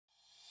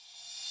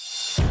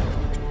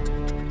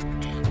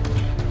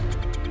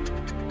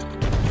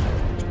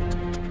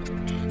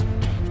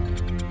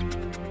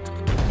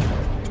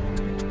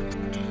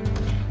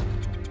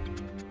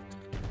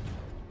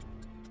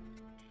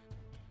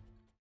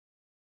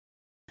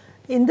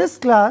In this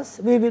class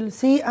we will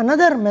see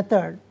another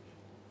method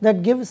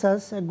that gives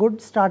us a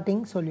good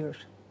starting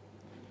solution.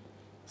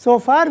 So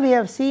far we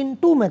have seen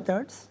two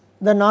methods,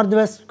 the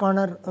northwest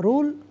corner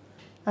rule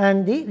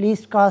and the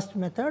least cost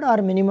method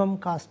or minimum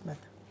cost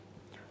method.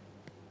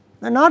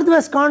 The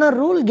northwest corner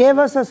rule gave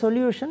us a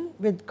solution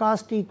with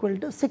cost equal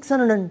to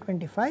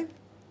 625.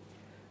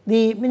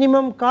 The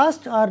minimum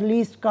cost or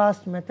least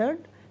cost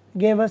method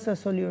gave us a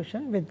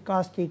solution with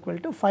cost equal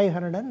to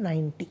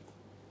 590.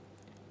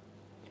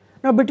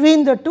 Now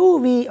between the two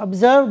we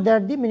observed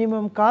that the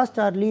minimum cost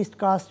or least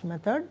cost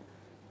method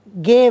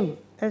gave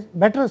a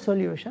better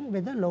solution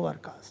with a lower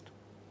cost.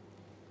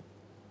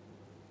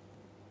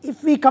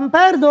 If we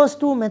compare those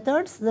two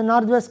methods, the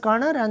northwest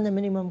corner and the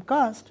minimum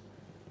cost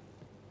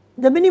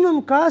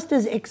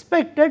is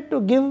expected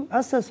to give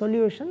us a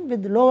solution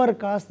with lower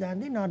cost than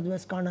the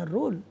northwest corner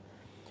rule,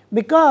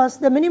 because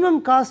the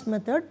minimum cost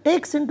method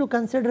takes into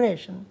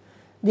consideration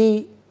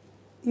the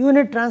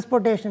unit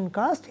transportation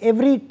cost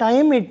every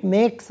time it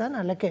makes an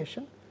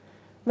allocation,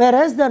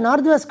 whereas the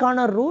northwest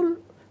corner rule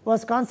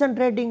was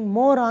concentrating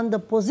more on the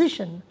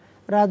position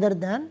rather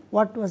than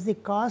what was the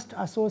cost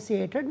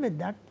associated with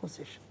that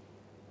position.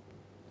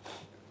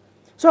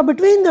 So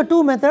between the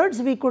two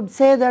methods we could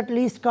say that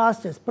least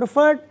cost is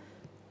preferred.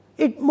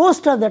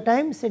 Most of the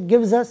times it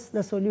gives us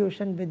the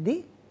solution with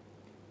the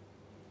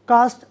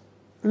cost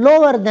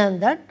lower than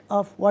that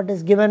of what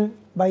is given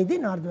by the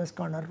northwest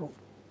corner rule.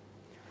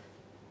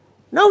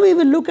 Now we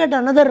will look at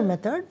another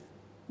method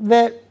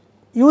where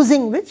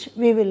using which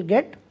we will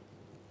get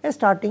a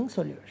starting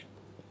solution.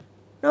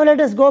 Now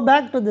let us go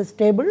back to this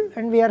table,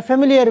 and we are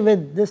familiar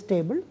with this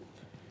table.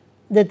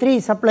 The three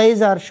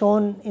supplies are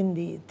shown in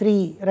the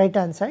three right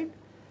hand side,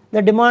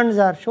 the demands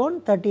are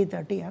shown 30,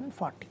 30 and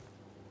 40.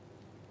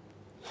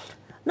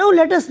 Now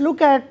let us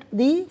look at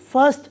the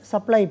first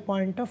supply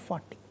point of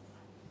 40.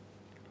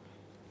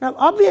 Now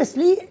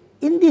obviously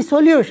in the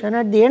solution,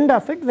 at the end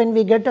of it, when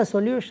we get a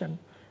solution,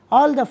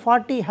 all the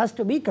 40 has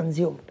to be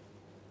consumed.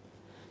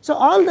 So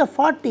all the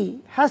 40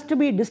 has to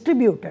be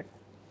distributed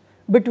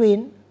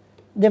between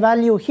the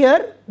value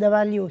here, the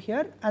value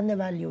here and the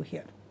value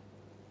here.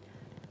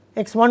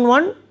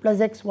 x11 plus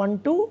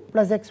x12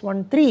 plus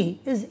x13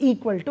 is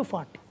equal to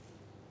 40.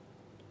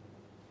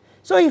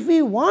 So if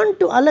we want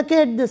to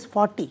allocate this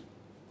 40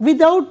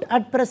 without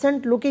at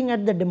present looking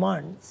at the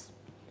demands,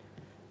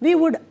 we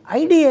would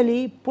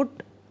ideally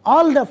put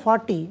all the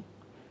 40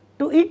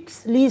 to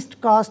its least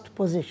cost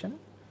position,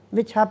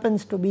 which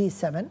happens to be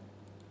 7,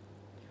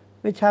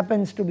 which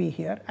happens to be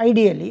here.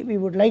 Ideally we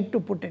would like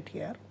to put it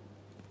here,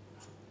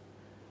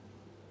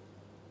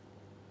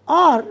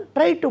 or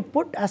try to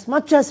put as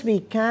much as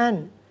we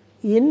can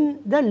in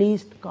the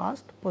least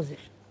cost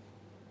position.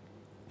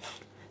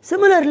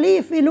 Similarly,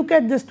 if we look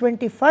at this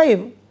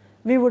 25,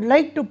 we would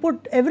like to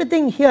put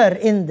everything here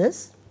in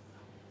this,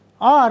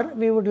 or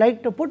we would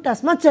like to put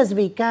as much as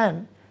we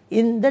can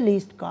in the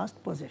least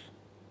cost position.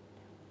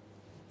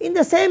 In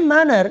the same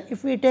manner,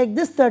 if we take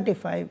this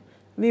 35,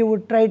 we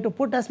would try to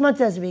put as much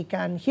as we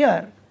can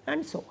here,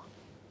 and so on.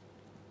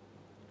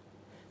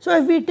 So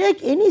if we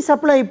take any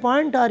supply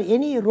point or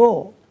any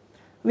row,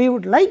 we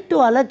would like to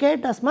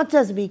allocate as much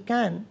as we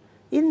can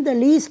in the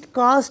least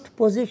cost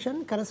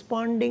position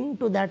corresponding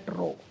to that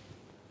row,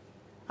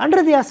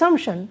 under the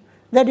assumption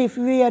that if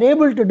we are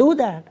able to do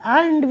that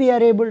and we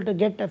are able to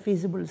get a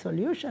feasible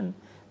solution,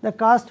 the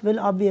cost will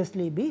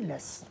obviously be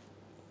less.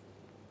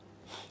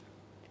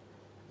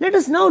 Let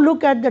us now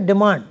look at the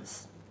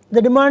demands.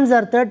 The demands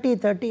are 30,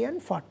 30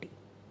 and 40.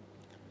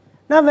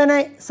 Now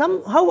when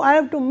somehow I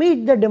have to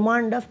meet the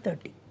demand of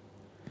 30.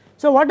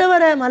 So whatever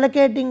I am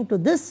allocating to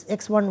this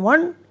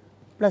x11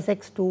 plus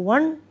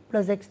x21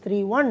 plus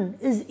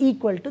x31 is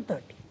equal to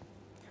 30.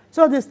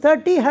 So this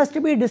 30 has to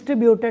be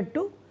distributed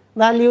to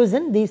values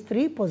in these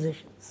three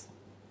positions,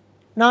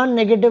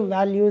 non-negative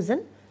values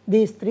in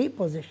these three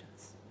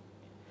positions.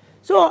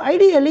 So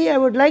ideally I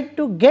would like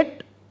to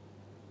get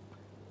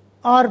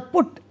or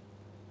put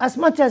as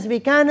much as we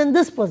can in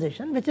this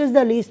position, which is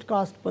the least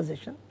cost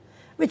position,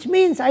 which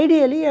means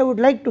ideally I would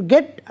like to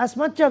get as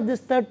much of this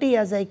 30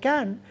 as I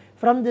can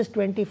from this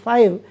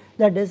 25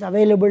 that is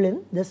available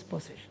in this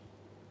position.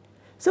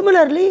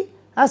 Similarly,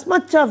 as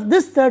much of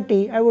this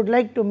 30 I would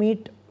like to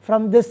meet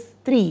from this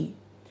 3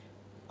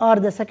 or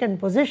the second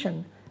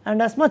position,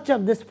 and as much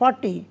of this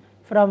 40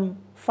 from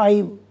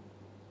 5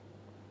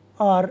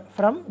 or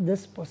from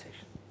this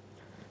position.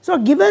 So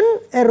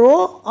given a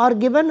row or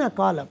given a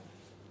column,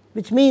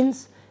 which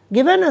means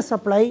given a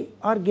supply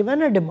or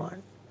given a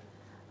demand,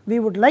 we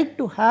would like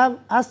to have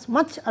as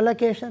much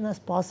allocation as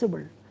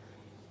possible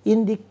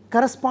in the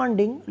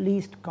corresponding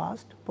least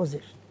cost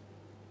position.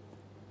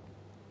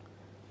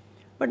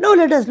 But now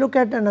let us look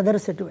at another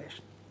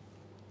situation.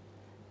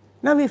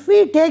 Now if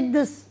we take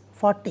this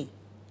 40,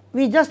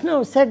 we just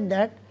now said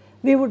that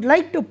we would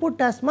like to put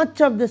as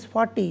much of this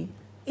 40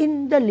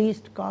 in the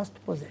least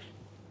cost position.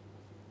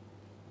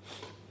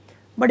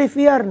 But if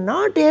we are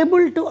not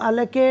able to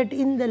allocate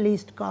in the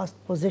least cost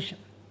position,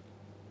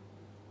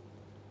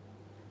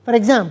 for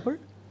example,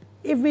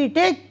 if we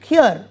take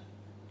here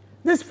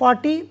this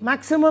 40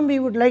 maximum we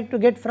would like to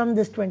get from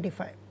this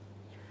 25,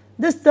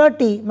 this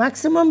 30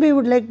 maximum we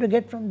would like to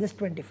get from this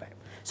 25.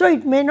 So,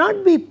 it may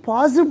not be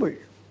possible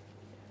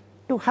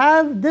to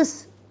have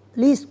this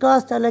least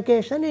cost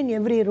allocation in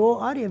every row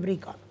or every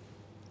column.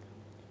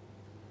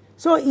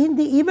 So, in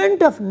the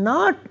event of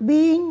not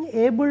being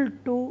able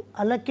to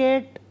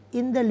allocate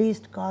in the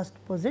least cost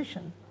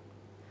position,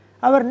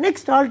 our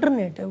next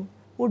alternative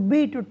would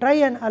be to try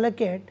and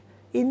allocate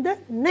in the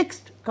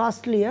next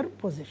costlier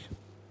position.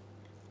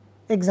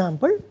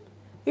 Example,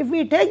 if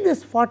we take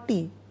this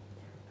 40,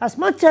 as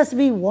much as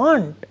we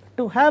want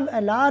to have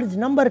a large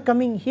number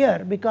coming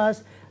here,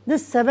 because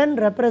this 7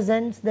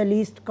 represents the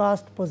least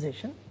cost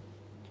position,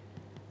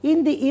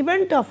 in the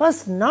event of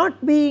us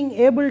not being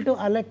able to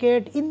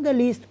allocate in the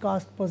least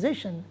cost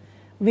position,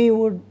 we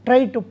would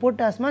try to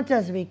put as much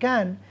as we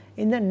can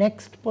in the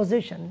next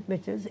position,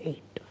 which is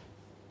 8.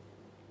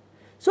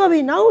 So,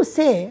 we now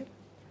say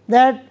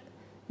that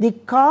the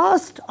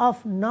cost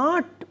of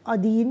not, or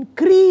the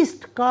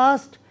increased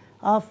cost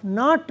of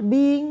not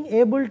being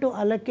able to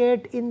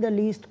allocate in the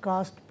least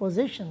cost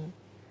position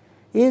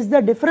is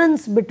the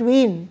difference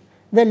between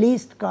the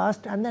least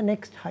cost and the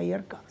next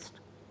higher cost.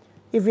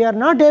 If we are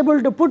not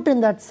able to put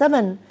in that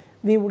 7,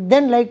 we would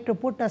then like to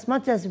put as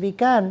much as we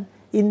can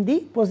in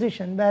the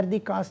position where the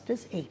cost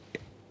is 8.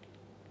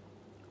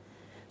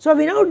 So,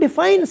 we now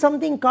define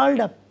something called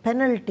a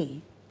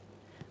penalty,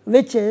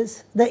 which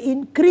is the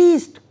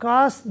increased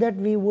cost that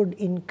we would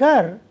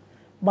incur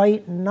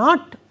by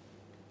not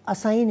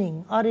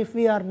assigning, or if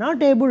we are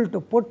not able to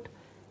put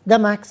the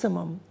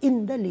maximum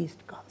in the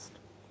least cost.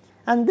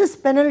 And this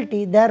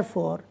penalty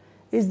therefore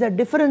is the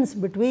difference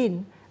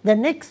between the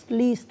next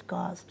least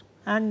cost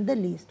and the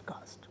least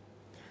cost.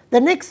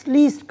 The next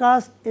least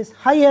cost is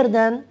higher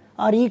than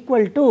or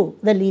equal to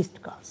the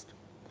least cost.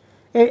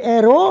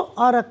 A row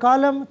or a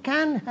column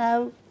can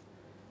have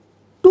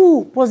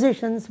 2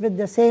 positions with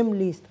the same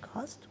least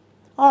cost,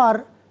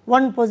 or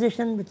one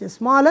position which is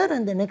smaller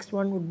and the next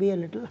one would be a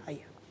little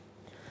higher.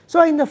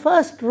 So, in the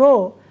first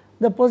row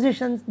the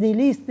positions,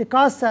 the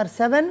costs are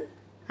 7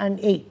 and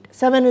 8.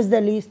 7 is the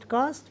least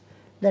cost,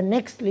 the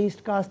next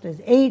least cost is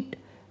 8,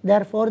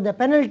 therefore, the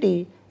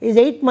penalty is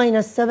 8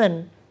 minus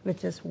 7,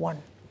 which is 1.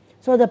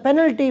 So, the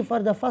penalty for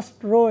the first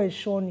row is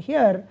shown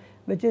here,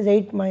 which is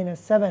 8 minus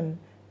 7,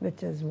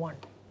 which is 1.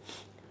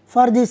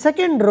 For the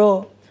second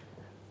row,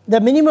 the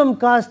minimum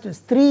cost is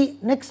 3,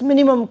 next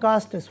minimum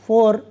cost is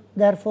 4,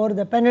 therefore,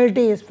 the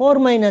penalty is 4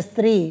 minus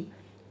 3,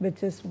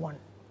 which is 1.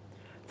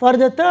 For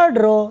the third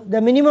row,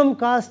 the minimum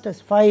cost is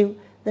 5,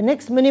 the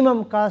next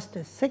minimum cost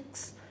is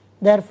 6,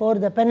 therefore,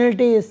 the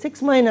penalty is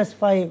 6 minus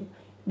 5,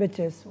 which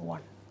is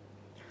 1.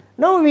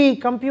 Now, we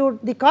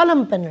compute the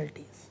column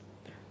penalties.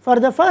 For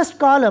the first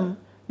column,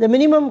 the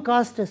minimum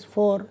cost is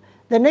 4,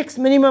 the next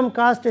minimum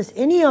cost is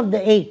any of the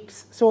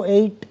 8s, so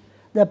 8,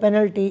 the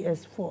penalty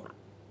is 4.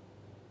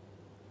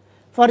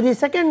 For the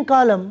second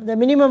column, the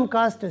minimum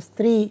cost is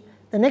 3,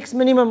 the next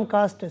minimum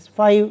cost is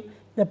 5,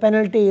 the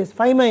penalty is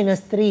 5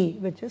 minus 3,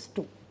 which is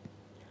 2.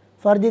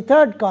 For the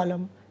third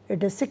column,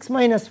 it is 6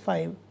 minus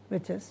 5,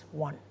 which is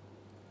 1.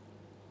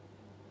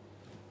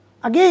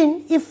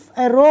 Again, if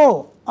a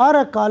row or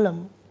a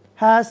column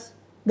has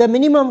the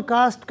minimum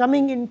cost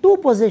coming in 2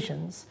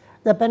 positions,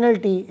 the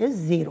penalty is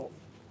 0.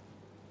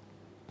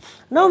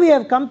 Now, we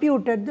have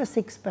computed the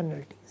 6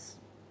 penalties,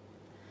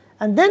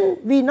 and then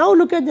we now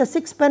look at the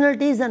 6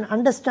 penalties and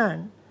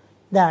understand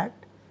that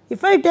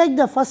if I take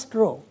the first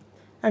row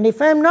and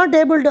if I am not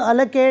able to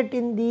allocate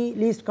in the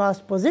least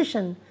cost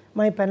position,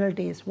 my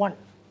penalty is 1.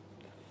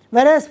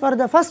 Whereas, for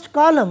the first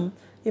column,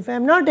 if I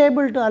am not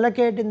able to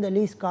allocate in the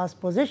least cost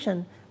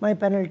position, my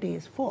penalty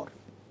is 4.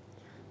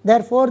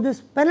 Therefore,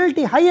 this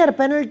penalty, higher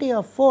penalty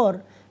of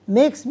 4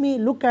 makes me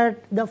look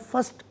at the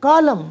first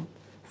column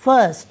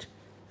first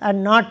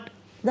and not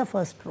the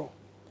first row.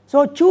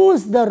 So,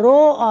 choose the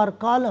row or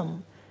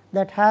column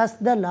that has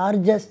the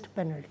largest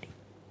penalty,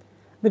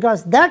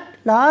 because that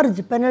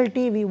large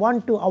penalty we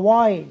want to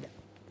avoid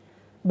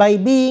by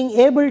being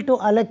able to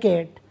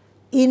allocate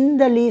in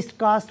the least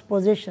cost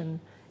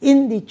position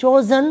in the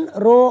chosen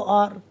row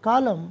or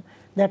column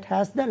that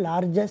has the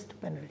largest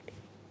penalty.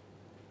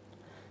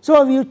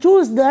 So, if you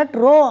choose that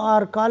row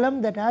or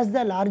column that has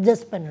the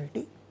largest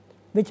penalty,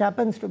 which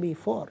happens to be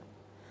 4,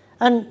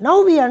 and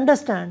now we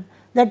understand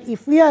that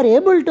if we are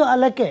able to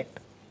allocate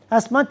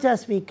as much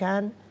as we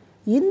can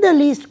in the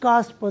least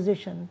cost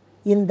position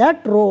in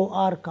that row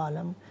or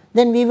column,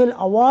 then we will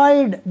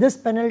avoid this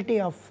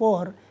penalty of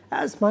 4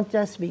 as much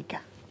as we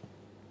can.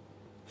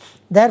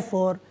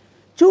 Therefore,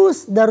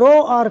 choose the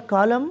row or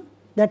column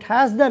that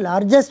has the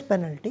largest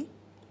penalty,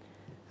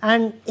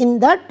 and in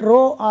that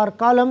row or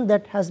column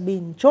that has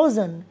been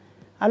chosen,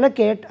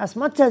 allocate as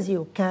much as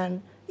you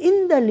can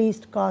in the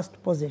least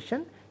cost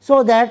position,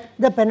 so that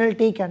the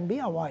penalty can be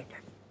avoided.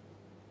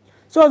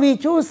 So, we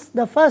choose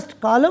the first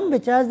column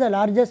which has the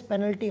largest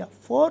penalty of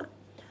 4.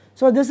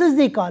 So, this is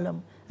the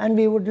column, and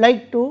we would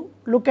like to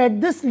look at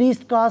this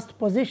least cost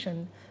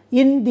position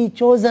in the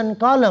chosen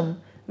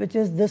column, which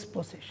is this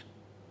position.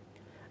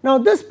 Now,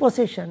 this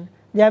position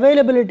the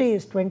availability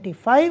is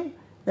 25,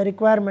 the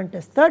requirement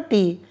is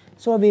 30.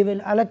 So, we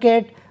will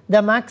allocate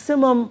the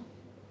maximum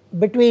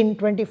between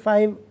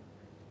 25,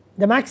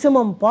 the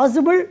maximum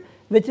possible,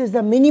 which is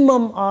the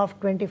minimum of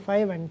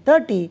 25 and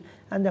 30,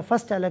 and the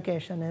first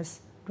allocation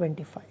is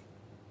 25.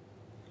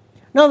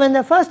 Now, when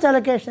the first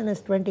allocation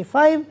is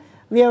 25,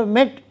 we have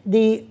met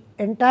the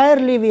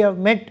entirely we have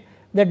met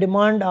the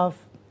demand of,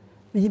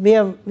 we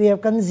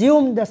have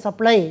consumed the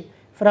supply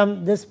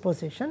from this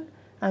position,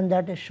 and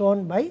that is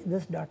shown by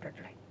this dotted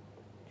line.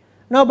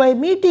 Now, by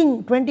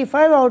meeting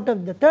 25 out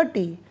of the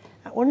 30,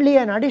 only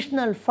an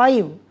additional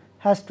 5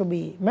 has to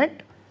be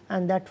met,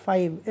 and that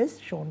 5 is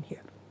shown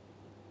here.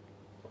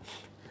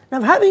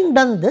 Now, having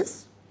done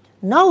this,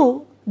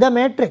 now the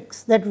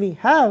matrix that we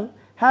have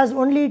has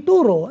only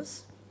 2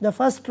 rows, the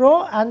first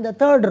row and the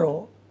third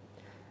row,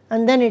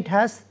 and then it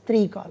has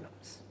 3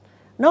 columns.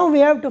 Now, we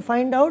have to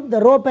find out the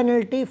row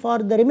penalty for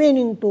the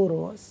remaining 2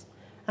 rows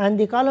and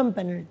the column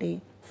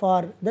penalty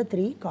for the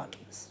 3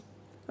 columns.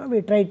 Now,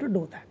 we try to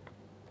do that.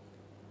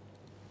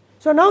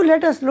 So, now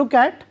let us look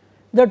at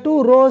the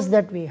 2 rows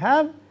that we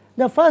have.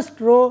 The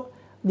first row,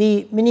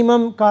 the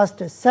minimum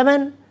cost is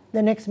 7,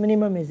 the next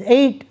minimum is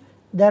 8,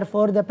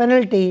 therefore, the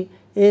penalty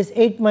is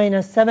 8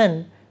 minus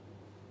 7,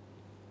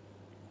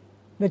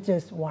 which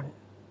is 1.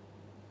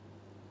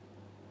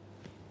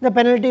 The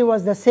penalty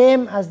was the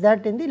same as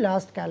that in the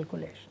last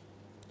calculation.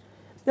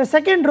 The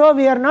second row,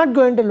 we are not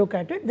going to look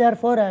at it,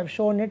 therefore, I have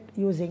shown it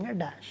using a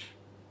dash.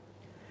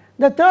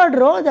 The third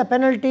row, the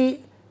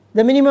penalty,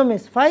 the minimum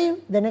is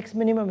 5, the next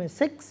minimum is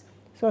 6.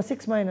 So,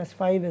 6 minus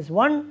 5 is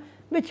 1,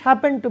 which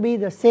happened to be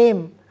the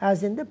same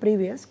as in the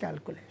previous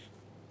calculation.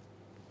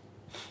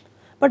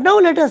 But now,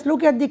 let us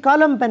look at the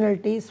column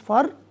penalties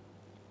for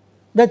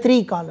the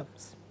 3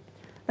 columns.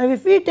 Now,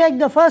 if we take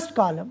the first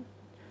column,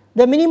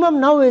 the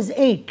minimum now is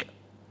 8,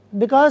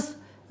 because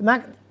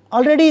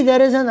already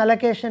there is an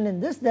allocation in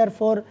this,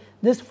 therefore,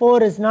 this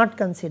 4 is not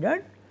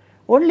considered.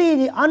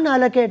 Only the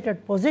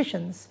unallocated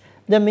positions,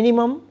 the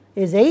minimum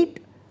is 8,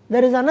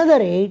 there is another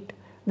 8,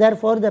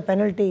 therefore, the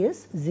penalty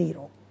is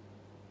 0.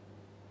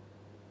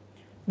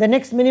 The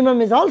next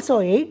minimum is also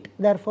 8,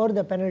 therefore,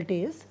 the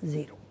penalty is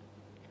 0.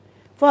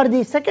 For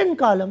the second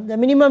column, the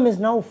minimum is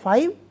now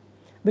 5,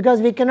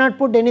 because we cannot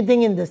put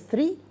anything in this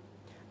 3,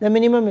 the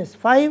minimum is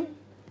 5,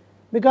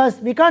 because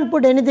we can't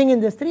put anything in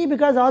this 3,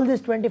 because all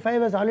this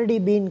 25 has already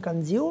been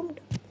consumed.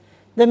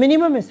 The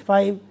minimum is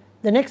 5,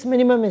 the next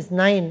minimum is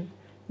 9,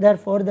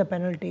 therefore, the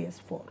penalty is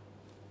 4.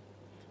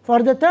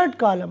 For the third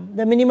column,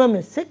 the minimum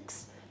is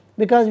 6,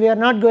 because we are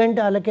not going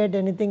to allocate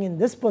anything in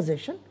this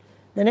position,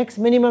 the next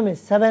minimum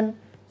is 7,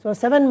 so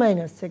 7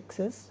 minus 6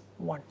 is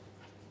 1.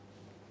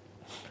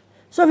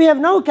 So, we have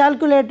now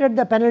calculated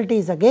the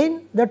penalties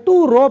again, the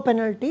 2 row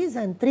penalties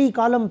and 3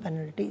 column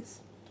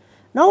penalties.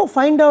 Now,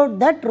 find out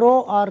that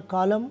row or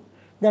column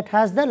that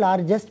has the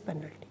largest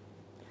penalty.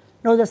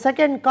 Now, the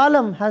second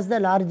column has the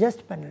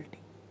largest penalty.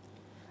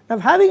 Now,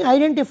 having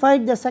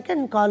identified the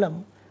second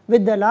column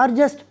with the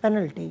largest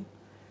penalty,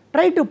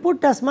 try to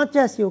put as much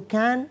as you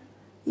can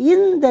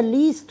in the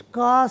least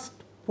cost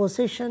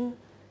position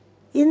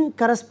in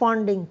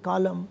corresponding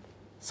column,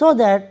 so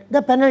that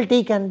the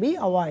penalty can be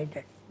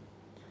avoided.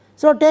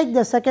 So, take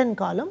the second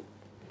column,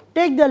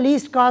 take the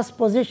least cost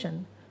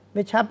position,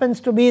 which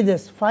happens to be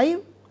this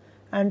 5,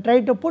 and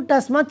try to put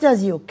as much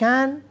as you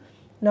can.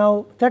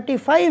 Now,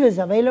 35 is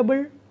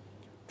available,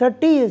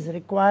 30 is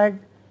required.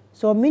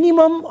 So,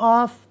 minimum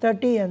of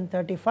 30 and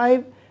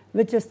 35,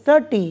 which is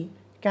 30,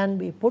 can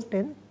be put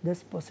in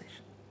this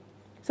position.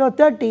 So,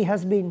 30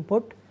 has been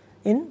put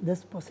in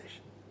this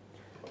position.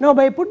 Now,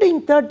 by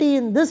putting 30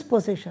 in this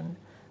position,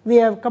 we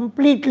have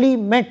completely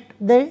met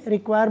the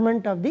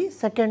requirement of the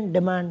second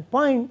demand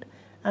point,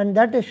 and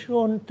that is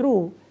shown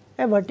through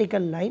a vertical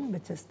line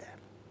which is there.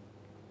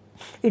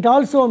 It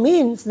also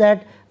means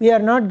that we are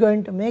not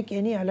going to make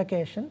any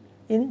allocation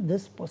in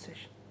this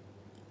position.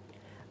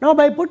 Now,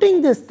 by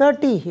putting this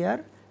 30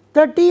 here,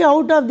 30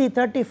 out of the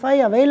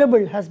 35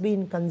 available has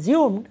been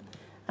consumed,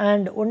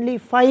 and only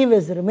 5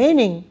 is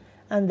remaining,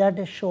 and that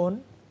is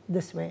shown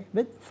this way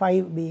with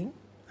 5 being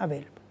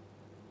available.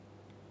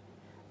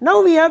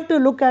 Now, we have to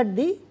look at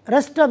the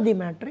rest of the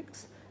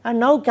matrix and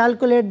now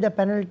calculate the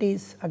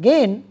penalties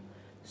again.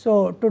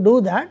 So, to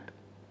do that,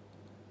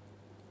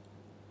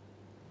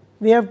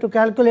 we have to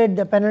calculate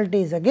the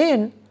penalties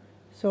again.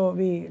 So,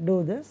 we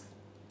do this.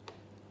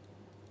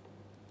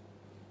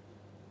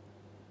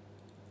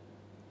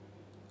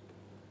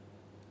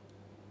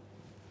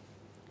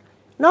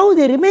 Now,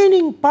 the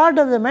remaining part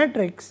of the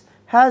matrix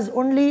has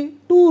only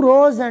 2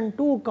 rows and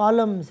 2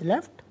 columns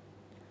left.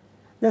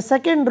 The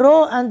second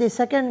row and the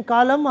second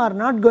column are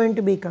not going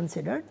to be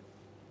considered.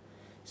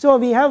 So,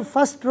 we have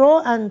first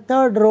row and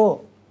third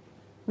row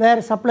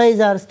where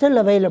supplies are still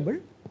available,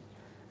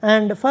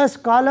 and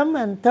first column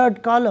and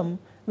third column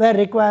where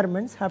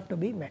requirements have to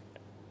be met.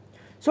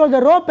 So,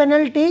 the row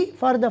penalty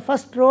for the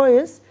first row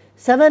is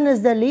 7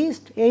 is the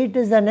least, 8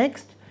 is the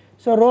next.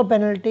 So, row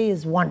penalty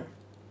is 1.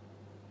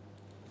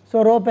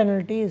 So, row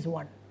penalty is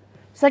 1.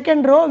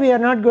 Second row we are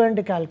not going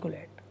to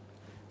calculate.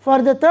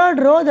 For the third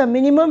row the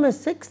minimum is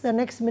 6, the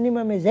next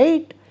minimum is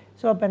 8,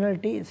 so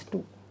penalty is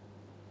 2.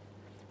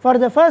 For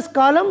the first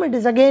column it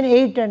is again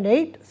 8 and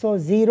 8, so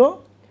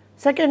 0.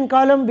 Second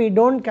column we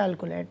do not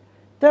calculate.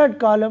 Third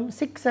column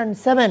 6 and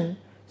 7,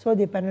 so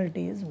the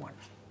penalty is 1.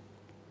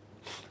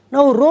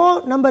 Now row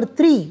number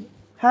 3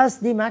 has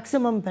the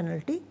maximum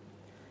penalty.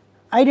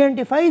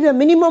 Identify the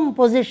minimum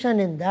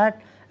position in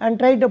that and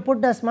try to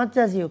put as much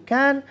as you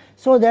can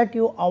so that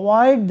you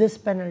avoid this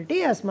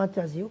penalty as much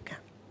as you can.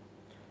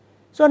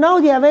 So now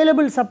the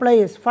available supply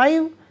is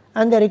 5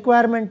 and the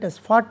requirement is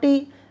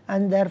 40,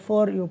 and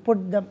therefore you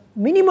put the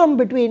minimum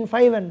between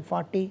 5 and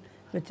 40,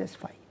 which is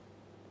 5.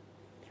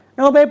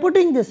 Now by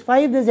putting this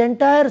 5, this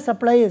entire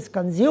supply is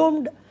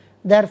consumed,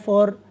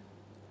 therefore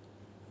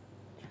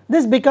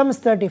this becomes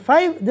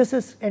 35, this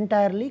is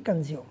entirely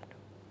consumed.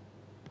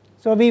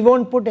 So we will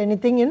not put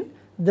anything in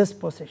this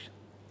position.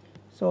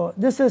 So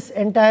this is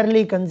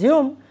entirely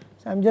consumed,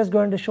 so I am just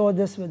going to show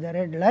this with a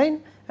red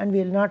line, and we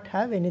will not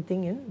have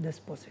anything in this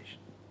position.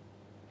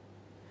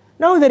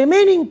 Now the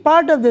remaining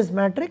part of this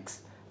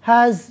matrix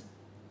has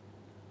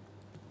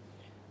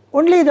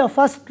only the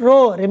first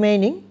row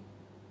remaining,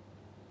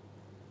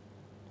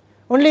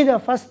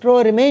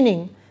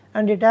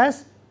 and it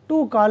has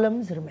 2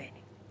 columns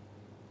remaining.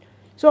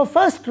 So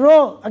first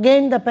row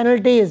again the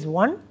penalty is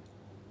 1,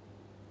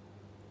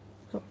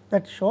 so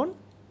that is shown.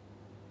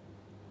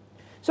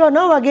 So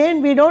now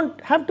again we do not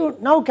have to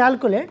now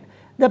calculate,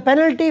 the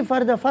penalty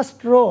for the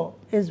first row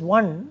is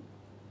 1,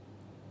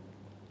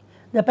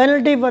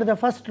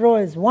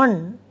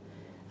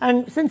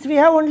 and since we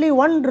have only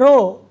one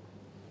row,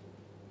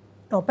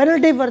 now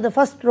penalty for the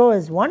first row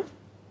is 1,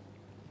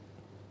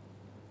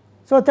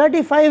 so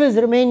 35 is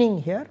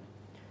remaining here.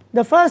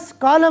 The first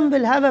column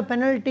will have a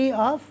penalty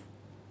of,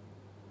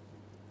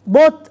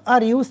 both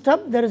are used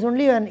up, there is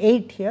only an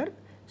 8 here,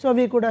 so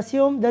we could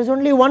assume there is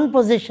only one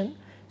position,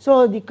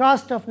 so the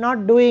cost of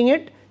not doing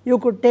it, you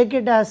could take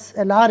it as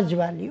a large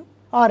value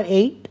or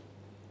 8.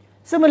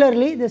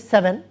 Similarly this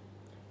 7.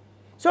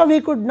 So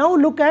we could now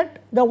look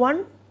at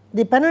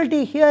the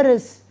penalty here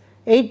is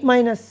 8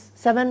 minus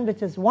 7,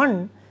 which is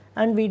 1,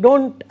 and we do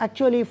not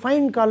actually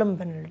find column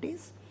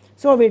penalties.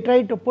 So we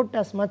try to put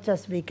as much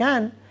as we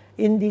can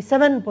in the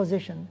 7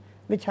 position,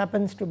 which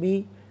happens to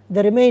be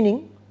the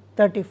remaining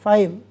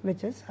 35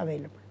 which is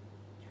available.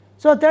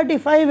 So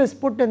 35 is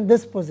put in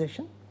this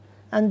position,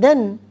 and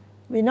then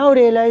we now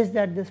realize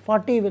that this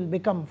 40 will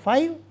become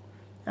 5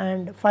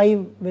 and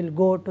 5 will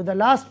go to the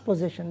last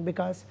position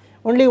because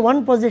only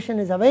one position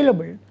is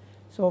available,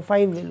 so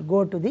 5 will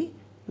go to the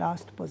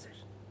last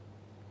position.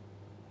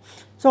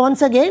 So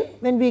once again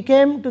when we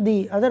came to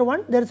the other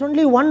one, there is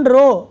only one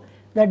row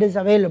that is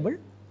available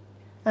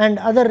and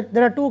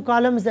there are 2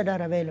 columns that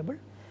are available.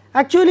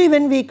 Actually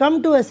when we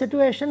come to a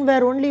situation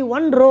where only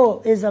one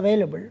row is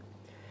available,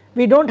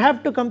 we do not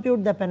have to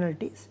compute the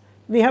penalties,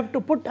 we have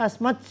to put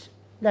as much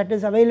that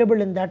is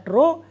available in that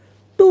row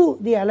to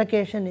the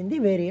allocation in the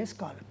various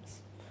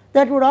columns.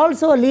 That would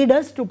also lead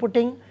us to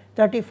putting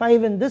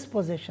 35 in this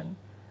position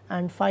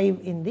and 5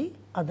 in the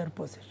other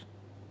position.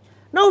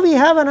 Now we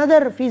have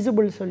another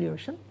feasible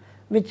solution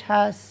which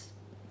has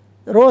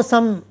row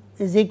sum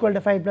is equal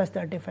to 5 plus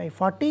 35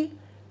 40,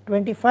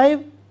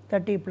 25,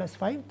 30 plus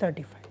 5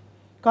 35,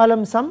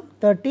 column sum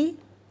 30,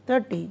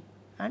 30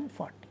 and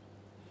 40.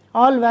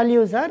 All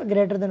values are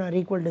greater than or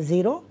equal to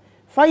 0,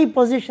 5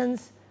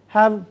 positions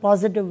have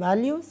positive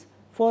values,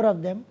 4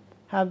 of them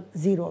have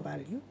 0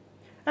 value,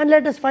 and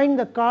let us find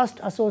the cost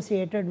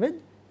associated with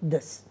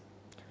this.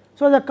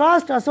 So the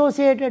cost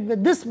associated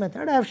with this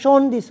method, I have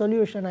shown the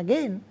solution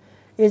again,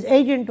 is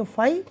 8 into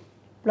 5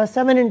 plus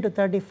 7 into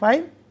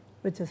 35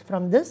 which is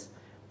from this,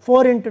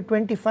 4 into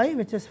 25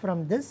 which is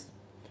from this,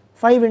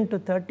 5 into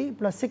 30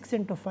 plus 6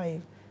 into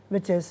 5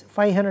 which is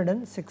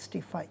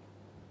 565.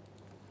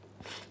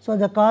 So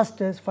the cost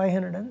is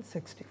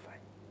 565.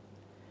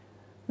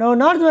 Now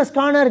northwest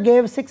corner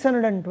gave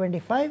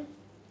 625,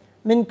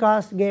 min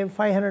cost gave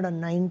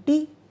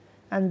 590,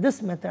 and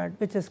this method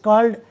which is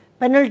called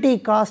penalty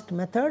cost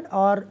method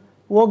or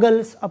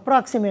Vogel's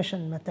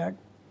approximation method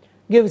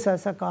gives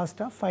us a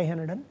cost of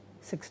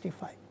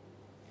 565.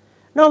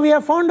 Now we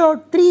have found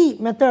out 3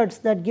 methods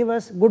that give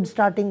us good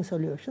starting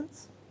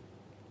solutions.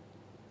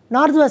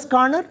 Northwest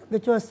corner,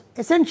 which was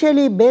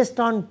essentially based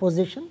on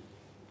position,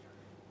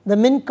 the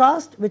min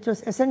cost, which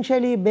was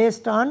essentially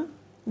based on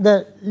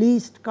the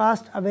least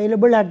cost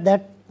available at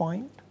that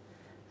point,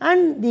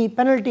 and the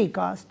penalty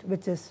cost,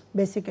 which is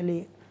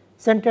basically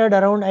centered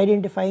around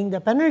identifying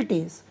the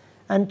penalties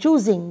and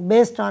choosing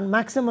based on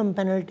maximum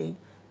penalty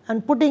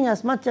and putting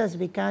as much as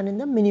we can in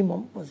the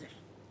minimum position.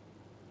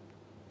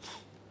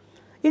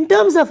 In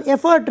terms of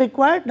effort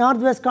required,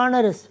 northwest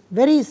corner is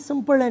very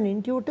simple and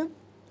intuitive.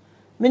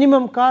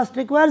 Minimum cost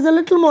requires a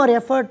little more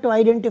effort to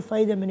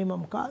identify the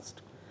minimum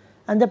cost,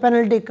 and the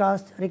penalty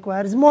cost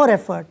requires more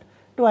effort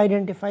to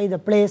identify the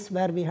place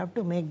where we have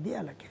to make the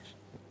allocation.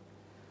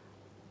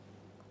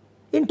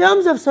 In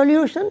terms of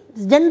solution,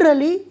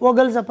 generally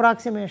Vogel's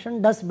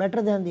approximation does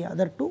better than the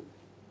other 2,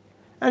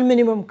 and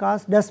minimum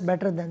cost does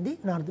better than the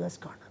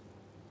northwest corner.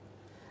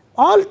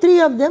 all three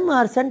of them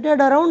are centered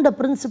around the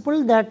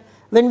principle that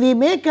when we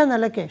make an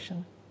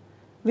allocation,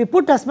 we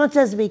put as much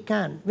as we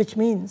can, which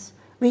means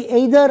we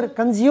either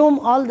consume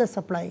all the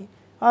supply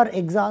or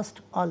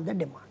exhaust all the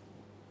demand.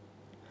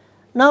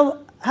 Now,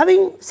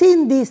 having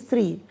seen these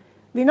three,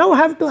 we now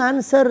have to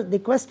answer the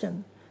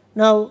question,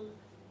 now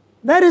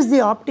where is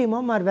the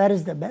optimum or where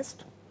is the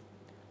best?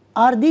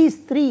 Are these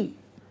three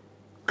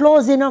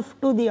close enough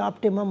to the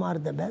optimum or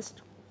the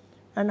best?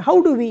 And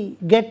how do we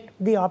get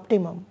the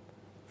optimum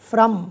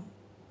from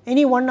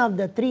any one of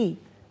the three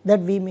that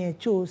we may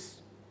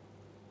choose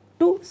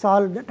to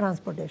solve the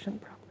transportation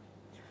problem?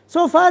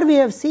 So far we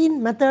have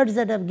seen methods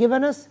that have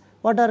given us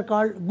what are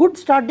called good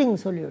starting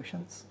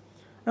solutions.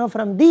 Now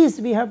from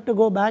these we have to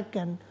go back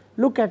and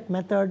look at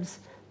methods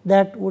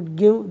that would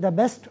give the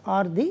best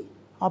or the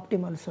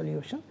optimal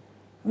solution.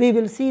 We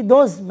will see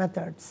those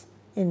methods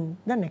in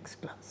the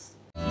next class.